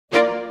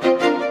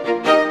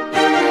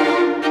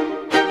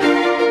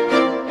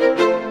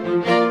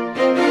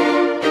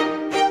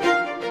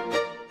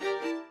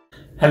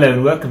Hello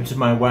and welcome to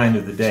my wine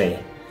of the day.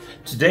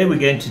 Today we're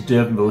going to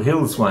Durbanville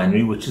Hills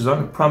winery, which is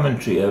on a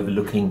promontory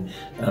overlooking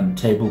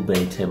Table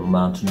Bay, Table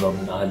Mountain,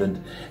 Robben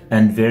Island,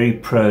 and very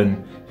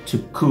prone to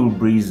cool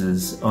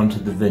breezes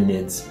onto the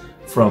vineyards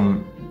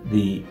from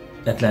the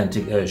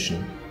Atlantic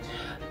Ocean.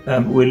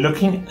 We're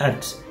looking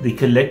at the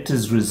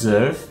Collector's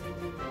Reserve,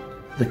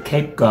 the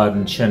Cape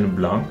Garden Chenin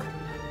Blanc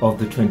of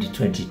the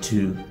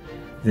 2022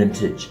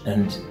 vintage,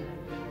 and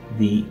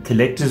the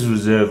Collector's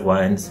Reserve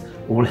wines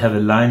all have a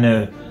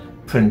lino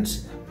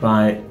print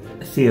by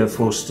Theo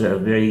Forster, a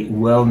very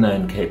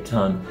well-known Cape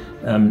Town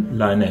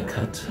lino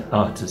cut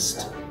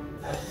artist.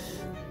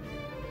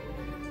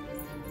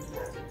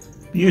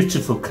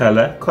 Beautiful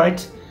colour,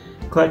 quite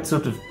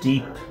sort of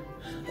deep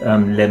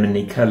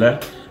lemony colour.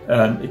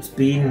 It's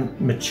been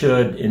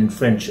matured in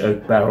French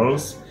oak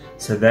barrels,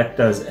 so that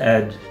does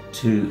add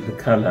to the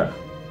colour.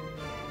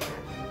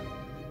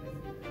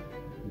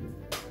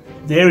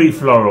 Very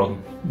floral,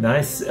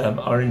 nice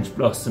orange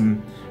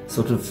blossom,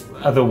 sort of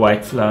other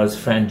white flowers,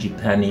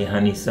 frangipani,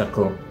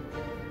 honeysuckle,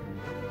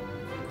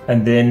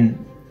 and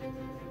then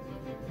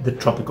the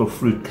tropical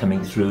fruit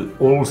coming through,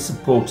 all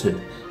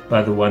supported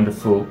by the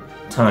wonderful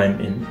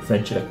thyme in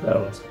French oak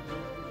barrels.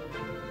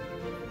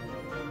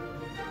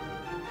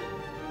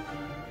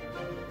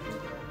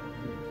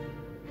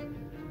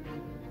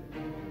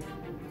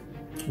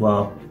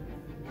 Wow,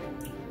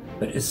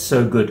 it is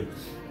so good.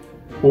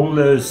 All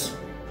those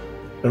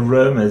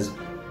aromas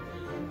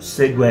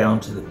segue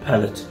onto the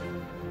palate,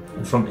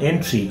 and from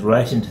entry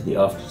right into the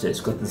aftertaste, it's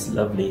got this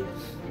lovely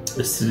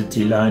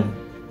acidity line,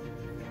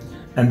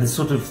 and the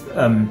sort of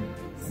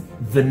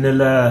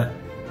vanilla,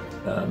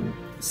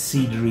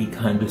 cedary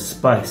kind of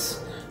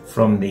spice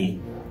from the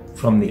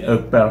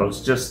oak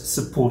barrels, just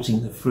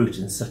supporting the fruit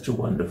in such a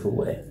wonderful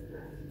way.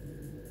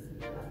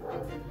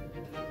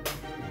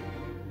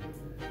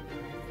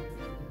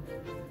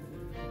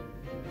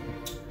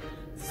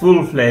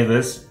 Full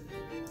flavors.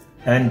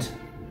 And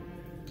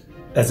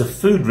as a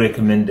food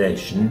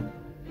recommendation,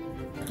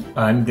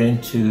 I'm going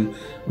to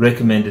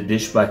recommend a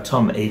dish by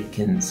Tom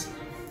Aikens.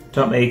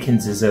 Tom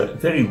Aikens is a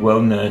very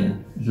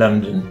well-known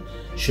London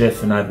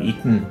chef, and I've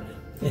eaten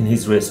in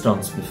his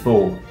restaurants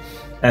before.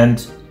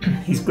 And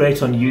he's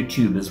great on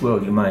YouTube as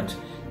well. You might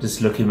just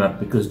look him up,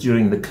 because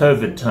during the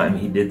COVID time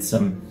he did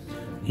some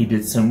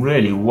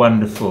really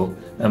wonderful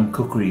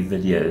cookery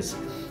videos.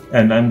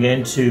 And I'm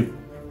going to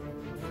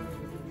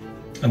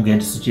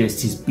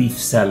suggest his beef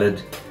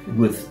salad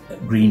with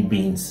green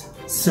beans.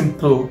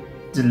 Simple,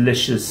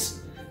 delicious,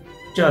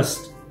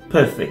 just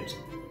perfect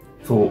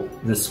for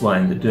this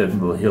wine, the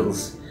Durbanville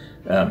Hills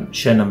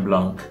Chenin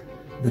Blanc,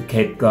 the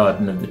Cape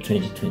Garden of the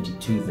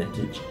 2022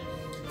 vintage.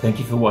 Thank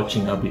you for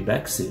watching. I'll be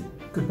back soon.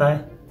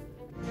 Goodbye.